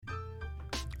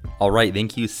All right,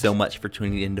 thank you so much for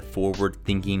tuning in to Forward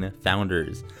Thinking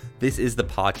Founders. This is the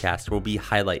podcast where we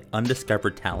highlight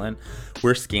undiscovered talent.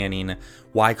 We're scanning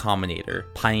Y Combinator,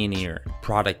 Pioneer,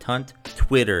 Product Hunt,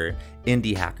 Twitter,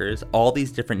 Indie Hackers, all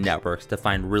these different networks to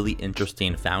find really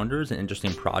interesting founders and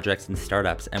interesting projects and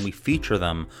startups, and we feature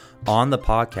them on the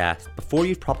podcast before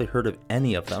you've probably heard of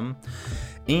any of them.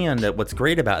 And what's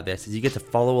great about this is you get to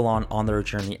follow along on their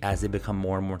journey as they become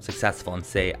more and more successful and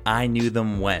say, I knew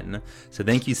them when. So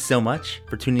thank you so much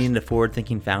for tuning in to Forward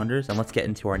Thinking Founders, and let's get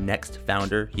into our next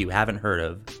founder you haven't heard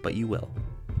of, but you will.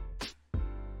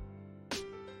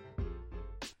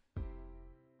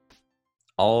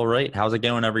 All right, how's it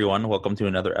going, everyone? Welcome to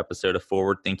another episode of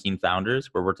Forward Thinking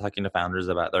Founders, where we're talking to founders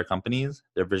about their companies,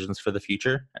 their visions for the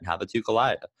future, and how the two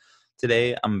collide.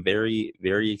 Today, I'm very,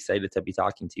 very excited to be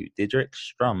talking to Diederik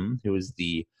Strum, who is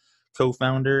the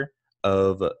co-founder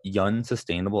of Yun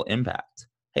Sustainable Impact.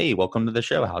 Hey, welcome to the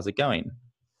show. How's it going?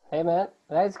 Hey, man.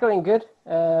 It's going good.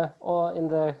 Even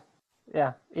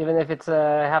if it's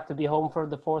have to be home for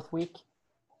the fourth week.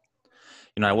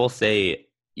 I will say,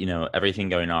 everything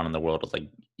going on in the world is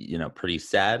pretty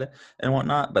sad and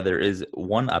whatnot, but there is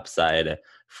one upside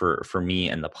for me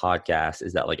and the podcast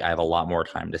is that I have a lot more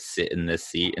time to sit in this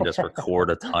seat and just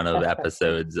record a ton of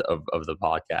episodes of the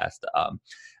podcast. I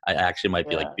actually might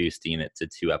be boosting it to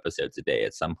 2 episodes a day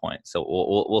at some point. So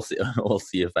we'll see. We'll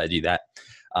see if I do that.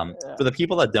 For the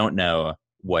people that don't know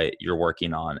what you're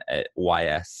working on at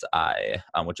YSI,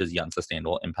 which is Yun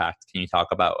Sustainable Impact, can you talk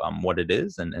about what it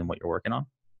is and what you're working on?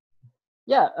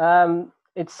 Yeah.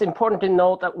 It's important to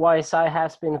note that YSI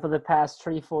has been, for the past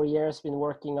 3-4 years, been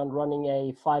working on running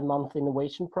a 5-month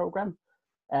innovation program.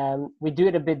 We do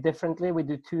it a bit differently. We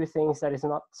do 2 things that is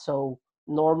not so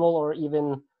normal or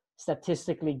even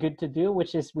statistically good to do,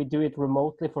 which is we do it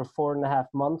remotely for 4.5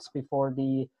 months before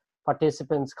the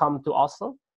participants come to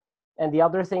Oslo. And the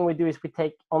other thing we do is we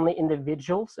take only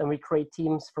individuals and we create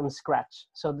teams from scratch.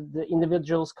 So the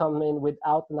individuals come in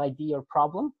without an idea or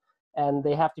problem, and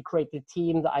they have to create the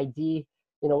team, the ID,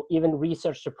 even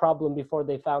research the problem before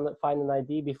they find an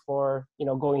ID before,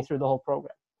 going through the whole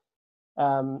program.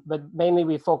 But mainly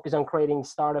we focus on creating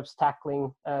startups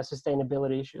tackling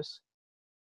sustainability issues.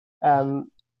 Yeah.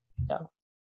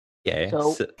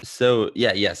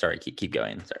 Sorry. Keep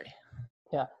going. Sorry.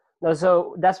 Yeah. No,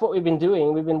 so that's what we've been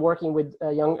doing. We've been working with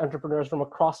young entrepreneurs from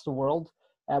across the world.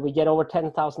 We get over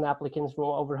 10,000 applicants from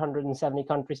over 170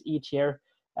 countries each year.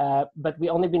 But we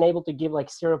only been able to give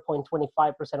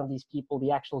 0.25% of these people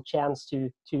the actual chance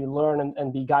to learn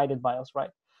and be guided by us, right?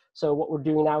 So what we're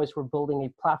doing now is we're building a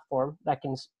platform that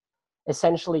can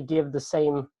essentially give the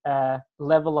same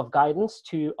level of guidance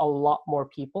to a lot more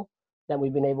people than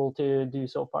we've been able to do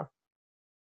so far.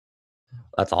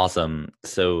 That's awesome.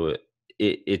 So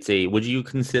would you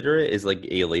consider it as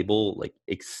a label,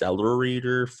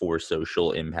 accelerator for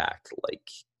social impact,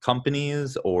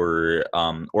 companies, or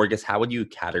I guess how would you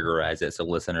categorize it so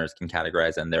listeners can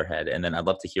categorize it in their head? And then I'd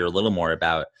love to hear a little more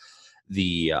about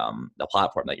the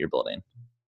platform that you're building.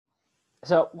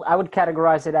 So I would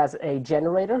categorize it as a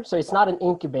generator. So it's not an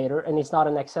incubator and it's not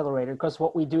an accelerator, because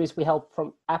what we do is we help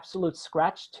from absolute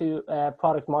scratch to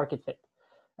product market fit.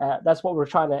 That's what we're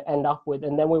trying to end up with.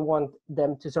 And then we want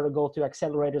them to sort of go to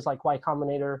accelerators like Y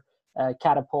Combinator,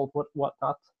 Catapult,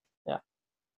 whatnot. Yeah.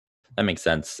 That makes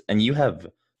sense. And you have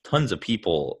tons of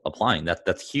people applying.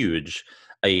 That's huge.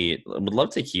 I would love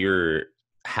to hear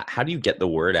how do you get the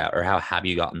word out, or how have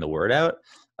you gotten the word out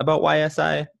about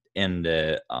YSI?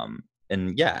 I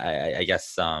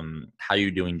guess how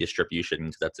you're doing distribution,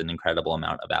 because that's an incredible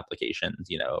amount of applications,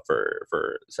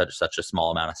 for such a small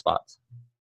amount of spots.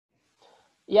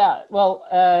 Yeah, well,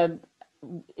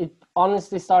 it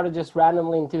honestly started just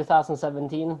randomly in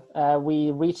 2017. We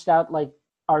reached out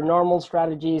our normal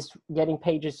strategies, getting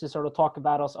pages to sort of talk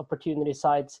about us, opportunity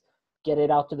sites, get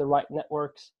it out to the right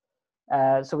networks.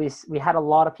 So we had a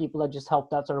lot of people that just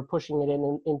helped out, sort of pushing it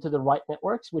into the right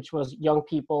networks, which was young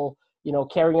people,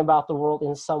 caring about the world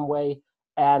in some way,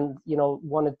 and,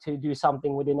 wanted to do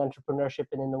something within entrepreneurship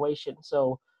and innovation.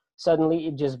 So suddenly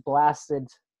it just blasted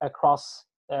across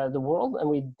the world, and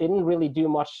we didn't really do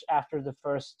much after the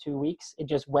first 2 weeks. It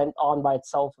just went on by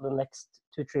itself for the next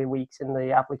 2-3 weeks in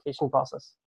the application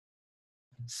process.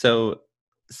 So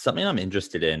something I'm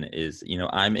interested in is,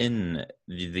 I'm in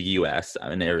the US,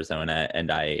 I'm in Arizona,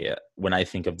 and when I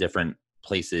think of different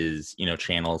places,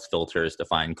 channels, filters to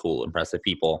find cool, impressive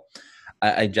people,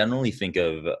 I generally think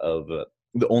of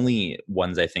the only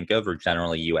ones I think of are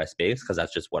generally US based, because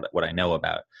that's just what I know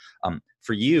about.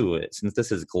 For you, since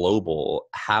this is global,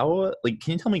 how can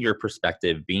you tell me your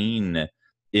perspective being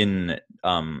in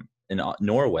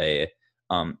Norway?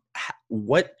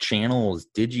 what channels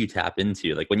did you tap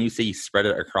into? Like when you say you spread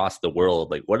it across the world,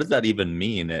 like what does that even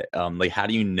mean? Like how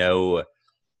do you know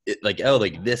like, oh,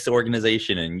 like this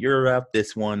organization in Europe,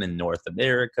 this one in North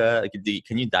America? Like,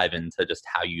 can you dive into just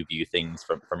how you view things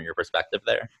from your perspective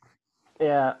there?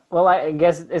 Yeah, well, I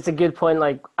guess it's a good point.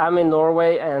 Like, I'm in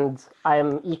Norway, and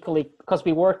I'm equally because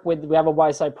we have a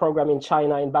YSI program in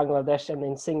China, in Bangladesh, and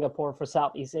in Singapore for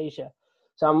Southeast Asia.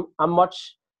 So I'm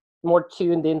much more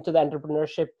tuned into the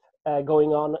entrepreneurship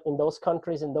going on in those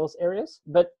countries, in those areas.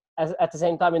 But at the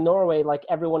same time, in Norway, like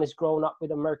everyone is grown up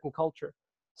with American culture,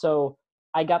 so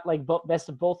I got like best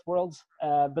of both worlds.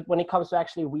 But when it comes to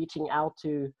actually reaching out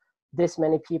to this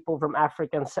many people from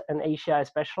Africa and Asia,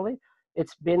 especially,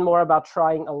 it's been more about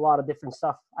trying a lot of different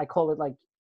stuff. I call it like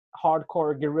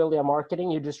hardcore guerrilla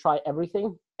marketing. You just try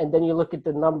everything, and then you look at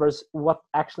the numbers, what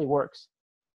actually works.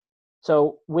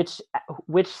 So which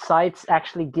sites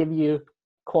actually give you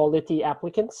quality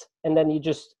applicants, and then you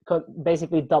just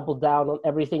basically double down on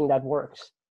everything that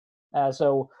works.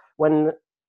 So when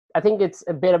I think it's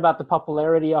a bit about the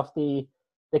popularity of the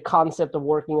concept of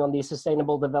working on these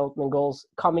sustainable development goals,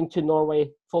 coming to Norway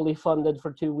fully funded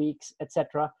for 2 weeks,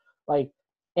 etc. Like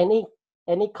any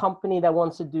company that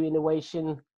wants to do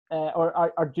innovation or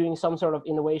are doing some sort of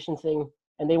innovation thing,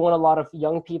 and they want a lot of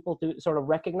young people to sort of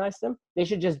recognize them, they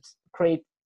should just create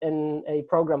a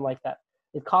program like that.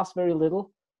 It costs very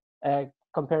little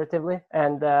comparatively,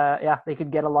 and they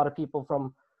could get a lot of people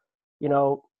from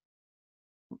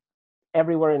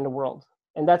everywhere in the world.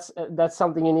 And that's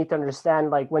something you need to understand.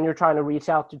 Like when you're trying to reach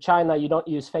out to China, you don't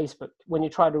use Facebook. When you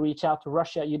try to reach out to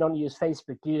Russia, you don't use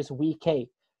Facebook, you use VK,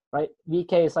 right?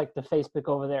 VK is like the Facebook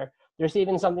over there. There's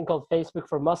even something called Facebook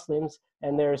for Muslims,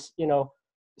 and there's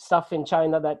stuff in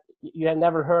China that you have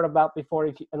never heard about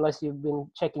before unless you've been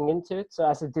checking into it. So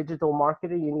as a digital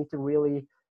marketer, you need to really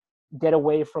get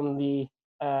away from the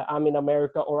I'm in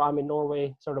America or I'm in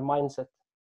Norway sort of mindset.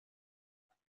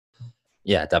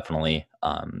 Yeah, definitely.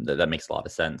 That makes a lot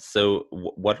of sense. So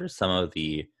what are some of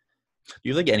do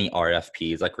you like any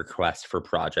RFPs, like requests for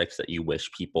projects that you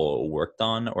wish people worked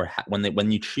on, or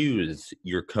when you choose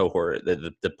your cohort,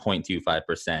 the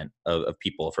 0.25% of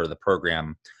people for the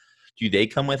program, do they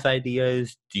come with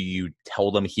ideas? Do you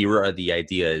tell them here are the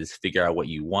ideas, figure out what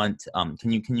you want?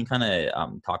 Can you kind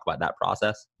of talk about that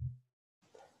process?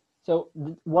 So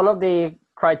one of the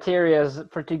criteria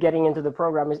for getting into the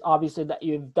program is obviously that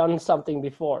you've done something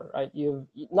before, right? You've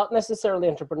not necessarily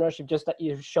entrepreneurship, just that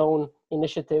you've shown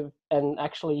initiative and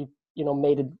actually,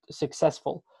 made it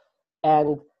successful.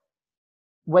 And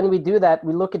when we do that,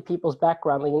 we look at people's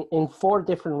background in 4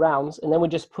 different rounds, and then we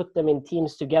just put them in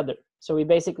teams together. So we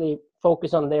basically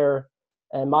focus on their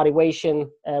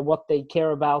motivation, what they care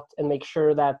about, and make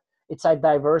sure that it's a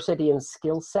diversity in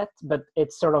skill set, but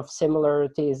it's sort of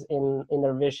similarities in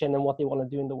their vision and what they want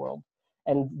to do in the world.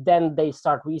 And then they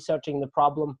start researching the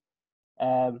problem,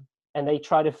 and they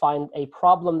try to find a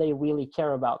problem they really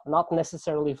care about, not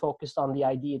necessarily focused on the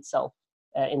idea itself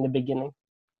in the beginning.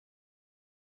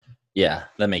 Yeah,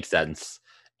 that makes sense.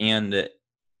 And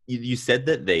you said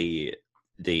that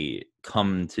they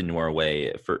come to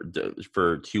Norway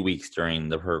for 2 weeks during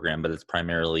the program, but it's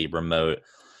primarily remote.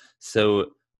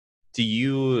 So do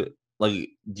you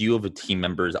have team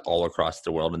members all across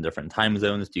the world in different time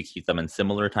zones? Do you keep them in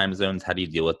similar time zones? How do you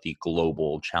deal with the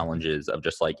global challenges of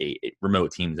just like a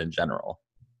remote teams in general?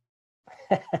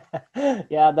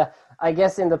 Yeah, I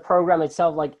guess in the program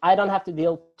itself, like I don't have to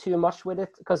deal too much with it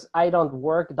because I don't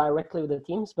work directly with the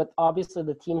teams, but obviously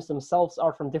the teams themselves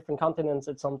are from different continents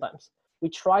at sometimes. We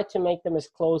try to make them as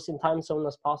close in time zone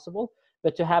as possible,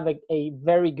 but to have a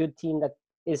very good team that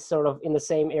is sort of in the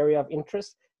same area of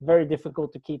interest, very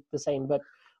difficult to keep the same. But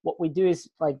what we do is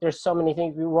like there's so many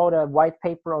things. We wrote a white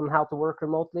paper on how to work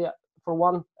remotely for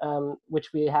one,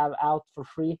 which we have out for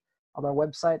free on our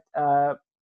website.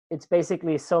 It's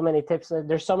basically so many tips.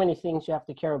 There's so many things you have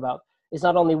to care about. It's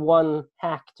not only one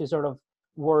hack to sort of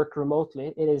work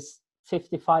remotely. It is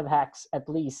 55 hacks at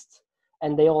least,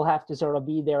 and they all have to sort of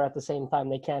be there at the same time.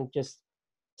 They can't just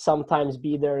sometimes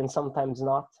be there and sometimes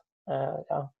not.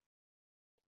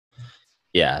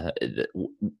 Yeah,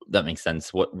 that makes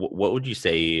sense. What would you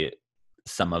say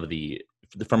some of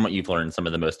from what you've learned, some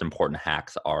of the most important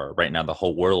hacks are right now? The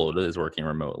whole world is working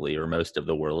remotely, or most of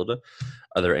the world.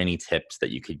 Are there any tips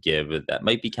that you could give that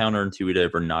might be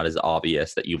counterintuitive or not as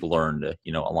obvious that you've learned,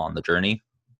 along the journey?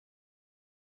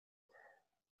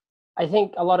 I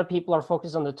think a lot of people are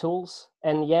focused on the tools,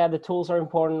 and yeah, the tools are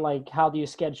important. Like how do you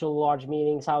schedule large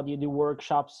meetings? How do you do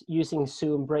workshops using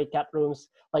Zoom, breakout rooms?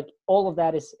 Like all of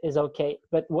that is okay.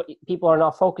 But what people are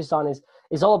not focused on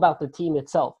is all about the team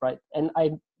itself, right? And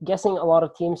guessing a lot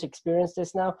of teams experience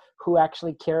this now, who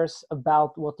actually cares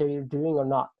about what they're doing or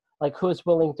not. Like who's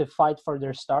willing to fight for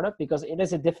their startup, because it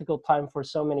is a difficult time for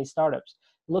so many startups.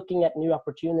 Looking at new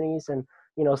opportunities and,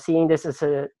 seeing this as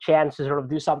a chance to sort of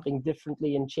do something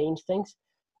differently and change things.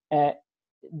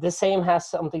 The same has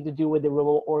something to do with the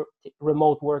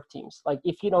remote work teams. Like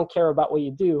if you don't care about what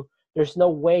you do, there's no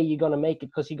way you're going to make it,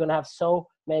 because you're going to have so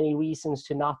many reasons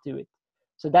to not do it.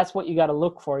 So that's what you got to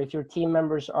look for. If your team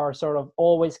members are sort of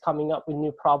always coming up with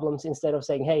new problems instead of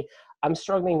saying, hey, I'm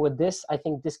struggling with this, I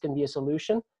think this can be a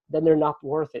solution, then they're not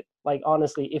worth it. Like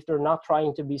honestly, if they're not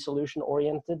trying to be solution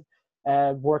oriented,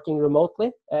 working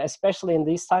remotely, especially in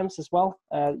these times as well,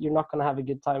 you're not going to have a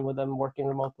good time with them working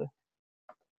remotely.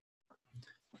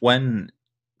 When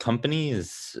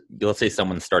companies, let's say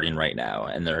someone's starting right now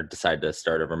and they're decided to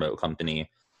start a remote company,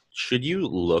 should you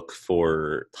look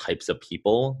for types of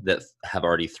people that have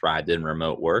already thrived in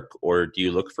remote work, or do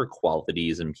you look for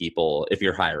qualities in people? If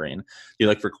you're hiring, do you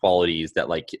look for qualities that,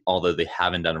 like, although they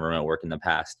haven't done remote work in the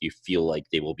past, you feel like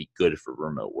they will be good for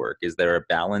remote work? Is there a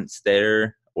balance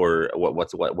there, or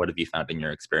what have you found in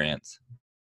your experience?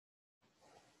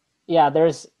 Yeah,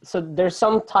 there's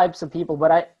some types of people,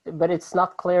 but it's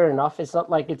not clear enough. It's not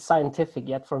like it's scientific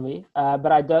yet for me.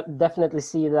 But I definitely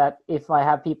see that if I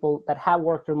have people that have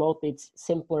worked remotely, it's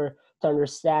simpler to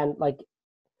understand. Like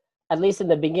at least in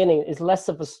the beginning, it's less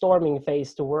of a storming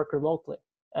phase to work remotely.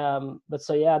 But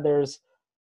so yeah,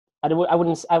 I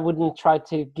wouldn't try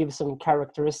to give some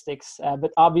characteristics.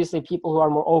 But obviously, people who are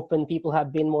more open, people who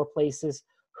have been more places,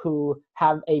 who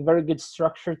have a very good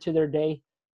structure to their day.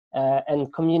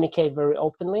 And communicate very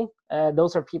openly.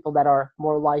 Those are people that are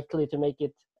more likely to make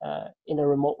it in a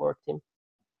remote work team.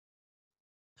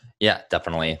 Yeah,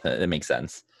 definitely. That makes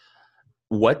sense.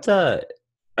 What are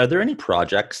there any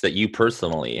projects that you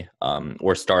personally,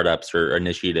 or startups or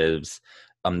initiatives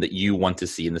that you want to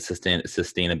see in the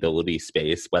sustainability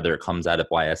space, whether it comes out of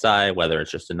YSI, whether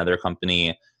it's just another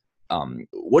company?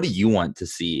 What do you want to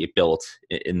see built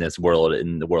in this world,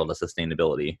 in the world of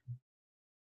sustainability?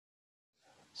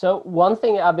 So one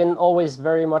thing I've been always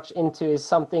very much into is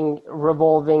something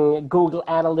revolving Google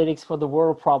Analytics for the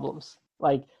world problems.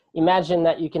 Like imagine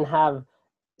that you can have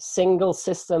single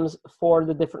systems for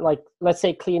the different, like let's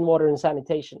say clean water and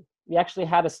sanitation. We actually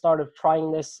had a start of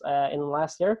trying this in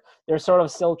last year. They're sort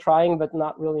of still trying, but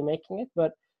not really making it.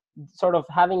 But sort of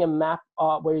having a map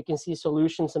where you can see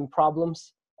solutions and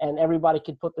problems, and everybody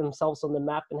could put themselves on the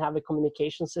map and have a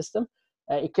communication system.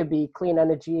 It could be clean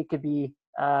energy, it could be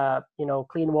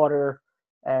clean water,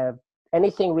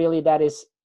 anything really that is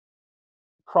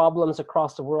problems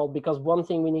across the world. Because one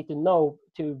thing we need to know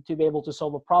to be able to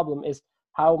solve a problem is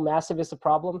how massive is the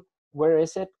problem, where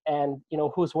is it, and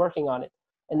who's working on it.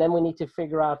 And then we need to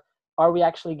figure out, are we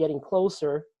actually getting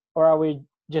closer, or are we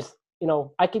just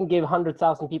I can give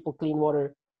 100,000 people clean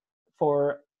water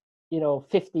for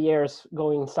 50 years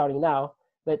starting now,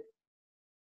 but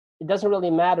it doesn't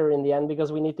really matter in the end,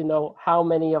 because we need to know how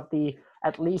many of the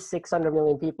at least 600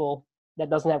 million people that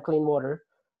doesn't have clean water,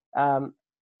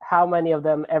 how many of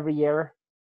them every year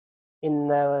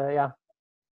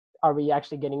are we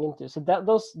actually getting into? So that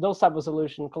those type of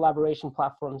solution, collaboration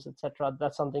platforms, etc.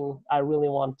 That's something I really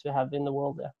want to have in the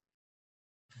world there.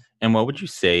 And what would you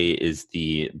say is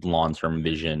the long-term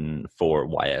vision for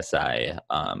YSI?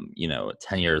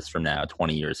 10 years from now,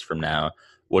 20 years from now,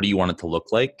 what do you want it to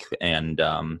look like? And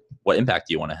what impact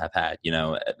do you want to have had,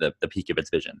 at the peak of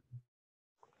its vision?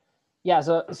 Yeah,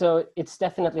 so it's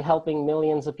definitely helping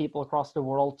millions of people across the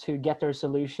world to get their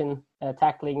solution,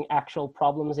 tackling actual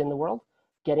problems in the world,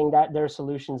 getting their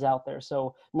solutions out there.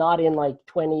 So not in like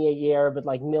 20 a year, but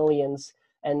like millions.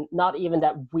 And not even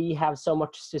that we have so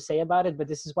much to say about it, but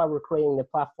this is why we're creating the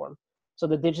platform. So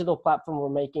the digital platform we're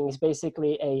making is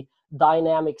basically a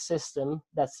dynamic system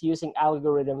that's using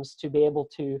algorithms to be able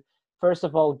to, first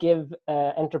of all, give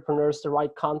entrepreneurs the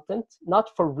right content, not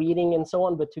for reading and so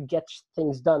on, but to get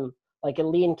things done, like a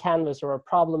lean canvas or a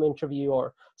problem interview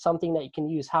or something that you can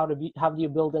use. How do you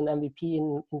build an MVP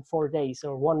in 4 days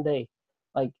or 1 day?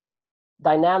 Like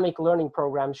dynamic learning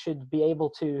programs should be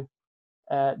able to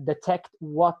detect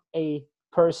what a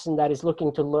person that is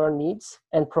looking to learn needs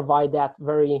and provide that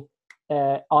very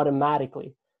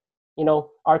automatically.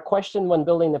 Our question when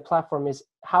building the platform is,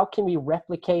 how can we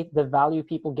replicate the value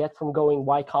people get from going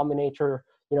Y Combinator,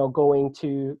 going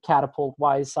to Catapult,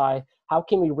 YSI? How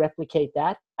can we replicate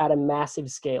that at a massive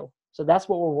scale? So that's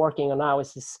what we're working on now,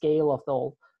 is the scale of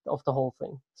the whole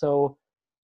thing. So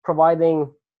providing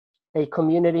a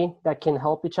community that can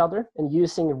help each other and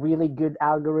using really good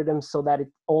algorithms so that it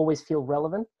always feels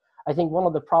relevant. I think one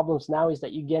of the problems now is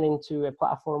that you get into a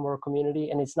platform or a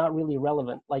community and it's not really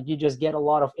relevant. Like you just get a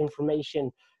lot of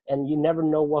information and you never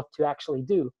know what to actually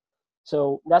do.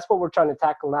 So that's what we're trying to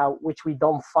tackle now, which we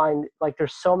don't find. Like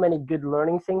there's so many good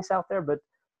learning things out there, but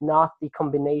not the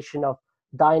combination of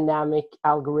dynamic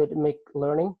algorithmic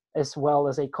learning as well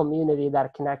as a community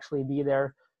that can actually be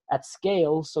there at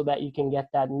scale so that you can get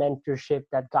that mentorship,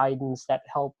 that guidance, that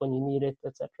help when you need it,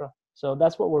 etc. So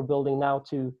that's what we're building now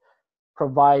to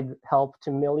provide help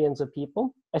to millions of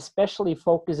people, especially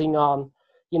focusing on,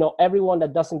 you know, everyone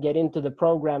that doesn't get into the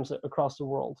programs across the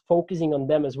world, focusing on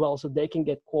them as well so they can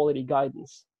get quality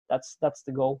guidance. That's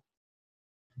the goal.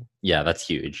 Yeah, that's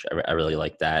huge. I really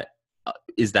like that.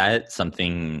 Is that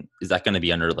going to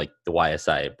be under like the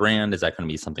YSI brand? Is that going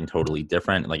to be something totally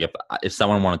different? Like if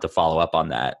someone wanted to follow up on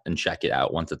that and check it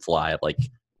out once it's live, like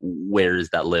where does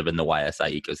that live in the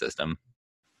YSI ecosystem?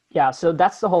 Yeah, so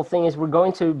that's the whole thing is we're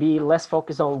going to be less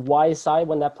focused on YSI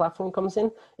when that platform comes in.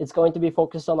 It's going to be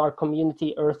focused on our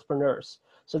community Earthpreneurs.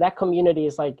 So that community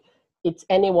is like, it's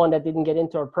anyone that didn't get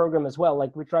into our program as well.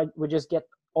 Like we just get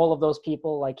all of those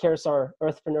people, like here's our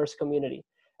Earthpreneurs community.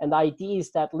 And the idea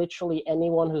is that literally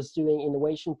anyone who's doing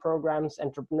innovation programs,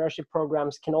 entrepreneurship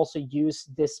programs can also use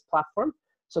this platform.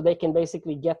 So they can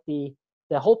basically get the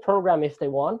whole program if they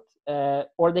want,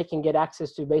 or they can get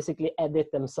access to basically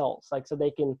edit themselves. Like, so they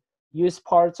can use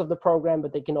parts of the program,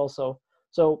 but they can also,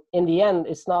 so in the end,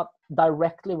 it's not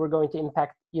directly we're going to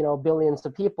impact, you know, billions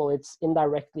of people. It's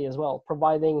indirectly as well,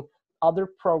 providing other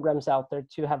programs out there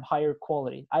to have higher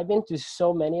quality. I've been to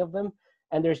so many of them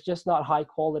and there's just not high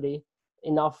quality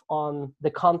enough on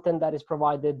the content that is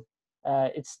provided.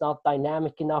 It's not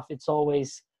dynamic enough. It's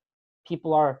always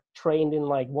people are trained in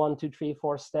like 1, 2, 3,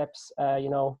 4 steps. You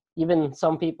know, even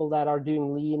some people that are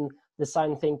doing lean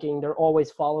design thinking, they're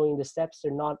always following the steps.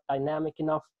 They're not dynamic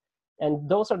enough. And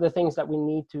those are the things that we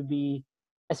need to be,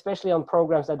 especially on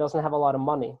programs that doesn't have a lot of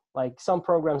money. Like some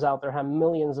programs out there have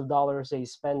millions of dollars they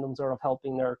spend on sort of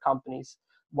helping their companies.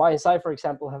 YSI, for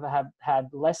example, have had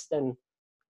less than,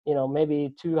 you know,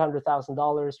 maybe $200,000,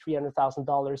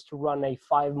 $300,000 to run a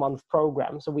 5-month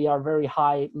program. So we are very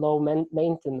low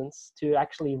maintenance to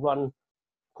actually run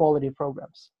quality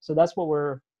programs. So that's what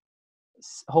we're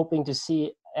hoping to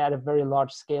see at a very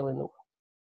large scale in the world.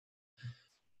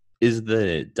 Is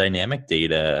the dynamic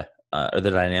data or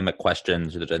the dynamic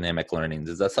questions or the dynamic learnings,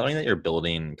 is that something that you're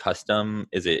building custom?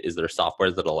 Is there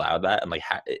softwares that allow that? And like,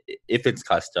 if it's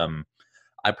custom,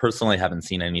 I personally haven't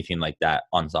seen anything like that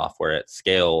on software at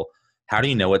scale. How do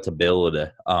you know what to build?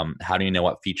 How do you know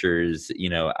what features? You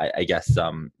know, I guess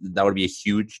that would be a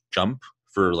huge jump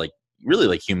for like really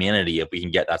like humanity if we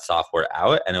can get that software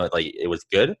out and it was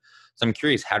good. So I'm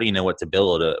curious, how do you know what to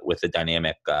build with the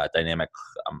dynamic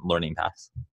learning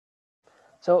paths?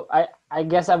 So I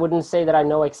guess I wouldn't say that I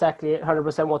know exactly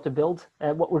 100% what to build.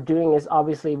 What we're doing is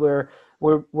obviously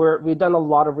we've done a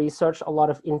lot of research, a lot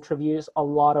of interviews, a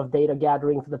lot of data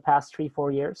gathering for the past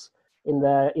 3-4 years in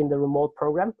the remote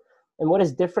program. And what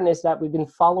is different is that we've been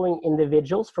following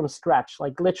individuals from scratch,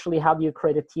 like literally how do you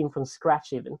create a team from scratch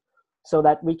even, so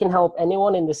that we can help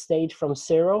anyone in the stage from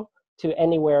 0 to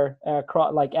anywhere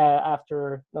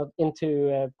after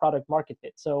into product market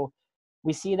fit. So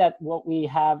we see that what we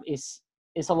have is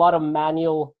a lot of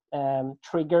manual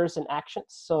triggers and actions.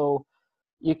 So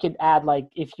you could add, like,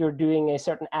 if you're doing a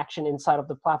certain action inside of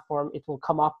the platform, it will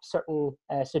come up certain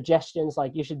suggestions,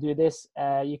 like you should do this.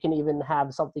 You can even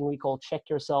have something we call check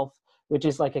yourself, which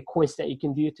is like a quiz that you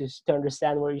can do to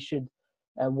understand where you should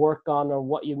work on or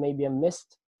what you maybe have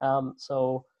missed.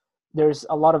 So there's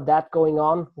a lot of that going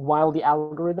on, while the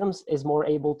algorithms is more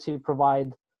able to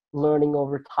provide learning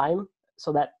over time,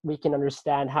 so that we can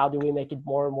understand how do we make it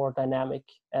more and more dynamic.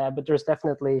 But there's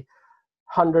definitely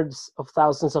hundreds of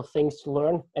thousands of things to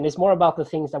learn. And it's more about the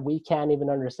things that we can't even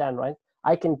understand, right?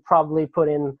 I can probably put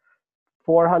in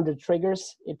 400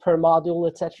 triggers per module,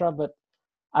 etc., but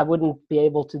I wouldn't be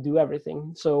able to do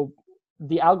everything. So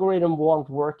the algorithm won't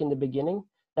work in the beginning.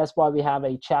 That's why we have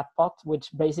a chatbot, which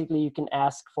basically you can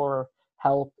ask for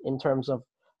help in terms of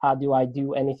how do I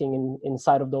do anything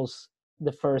inside of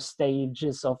the first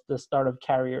stages of the startup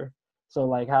career. So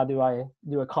like, how do I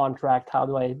do a contract? How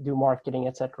do I do marketing,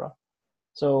 etc.?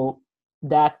 So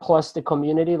that plus the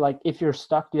community, like if you're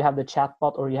stuck, you have the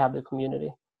chatbot or you have the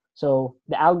community. So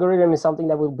the algorithm is something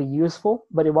that will be useful,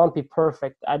 but it won't be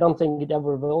perfect. I don't think it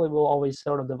ever will. It will always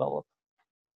sort of develop.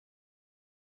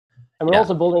 And we're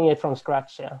also building it from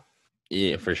scratch. Yeah.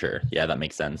 Yeah, for sure. Yeah, that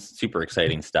makes sense. Super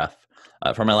exciting stuff.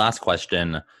 For my last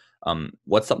question,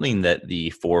 what's something that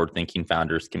the Forward Thinking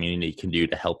Founders community can do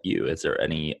to help you? Is there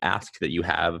any ask that you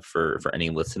have for any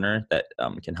listener that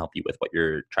can help you with what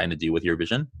you're trying to do with your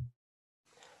vision?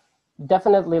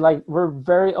 definitely, like, we're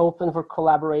very open for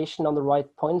collaboration on the right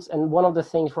points. And one of the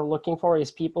things we're looking for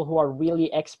is people who are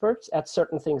really experts at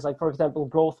certain things, like, for example,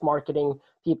 growth marketing,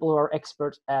 people who are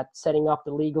experts at setting up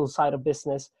the legal side of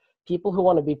business, people who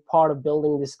want to be part of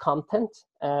building this content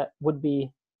would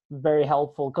be very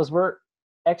helpful, because we're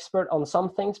expert on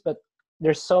some things, but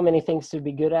there's so many things to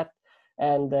be good at.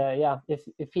 And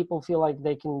if people feel like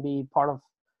they can be part of,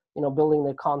 building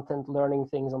the content, learning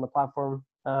things on the platform,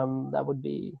 that would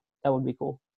be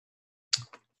cool.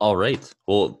 All right.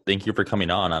 Well, thank you for coming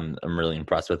on. I'm really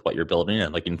impressed with what you're building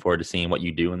and looking forward to seeing what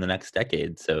you do in the next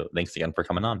decade. So thanks again for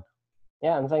coming on.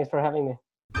 Yeah, and thanks for having me.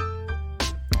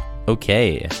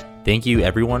 Okay. Thank you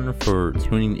everyone for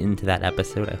tuning into that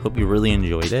episode. I hope you really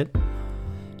enjoyed it.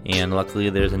 And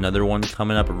luckily there's another one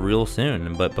coming up real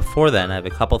soon. But before then, I have a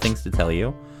couple things to tell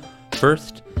you.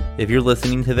 First, if you're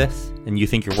listening to this and you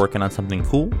think you're working on something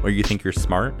cool or you think you're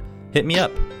smart, hit me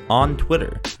up on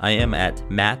Twitter. I am at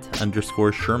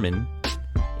Matt_Sherman,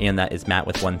 and that is Matt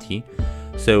with 1 T.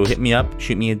 So hit me up,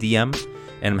 shoot me a DM,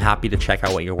 and I'm happy to check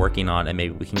out what you're working on, and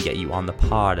maybe we can get you on the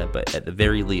pod. But at the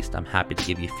very least, I'm happy to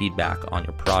give you feedback on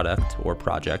your product or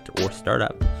project or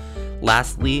startup.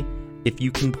 Lastly, if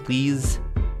you can please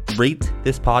rate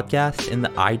this podcast in the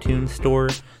iTunes store,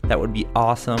 that would be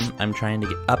awesome. I'm trying to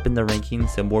get up in the rankings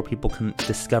so more people can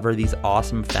discover these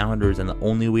awesome founders, and the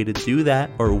only way to do that,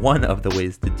 or one of the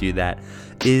ways to do that,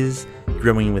 is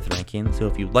growing with rankings. So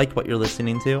if you like what you're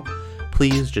listening to,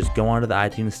 please just go onto the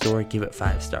iTunes store, give it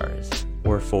 5 stars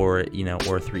or 4,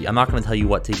 or 3. I'm not going to tell you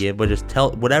what to give, but just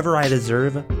tell whatever I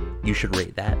deserve, you should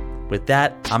rate that. With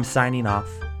that, I'm signing off.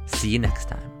 See you next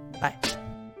time. Bye.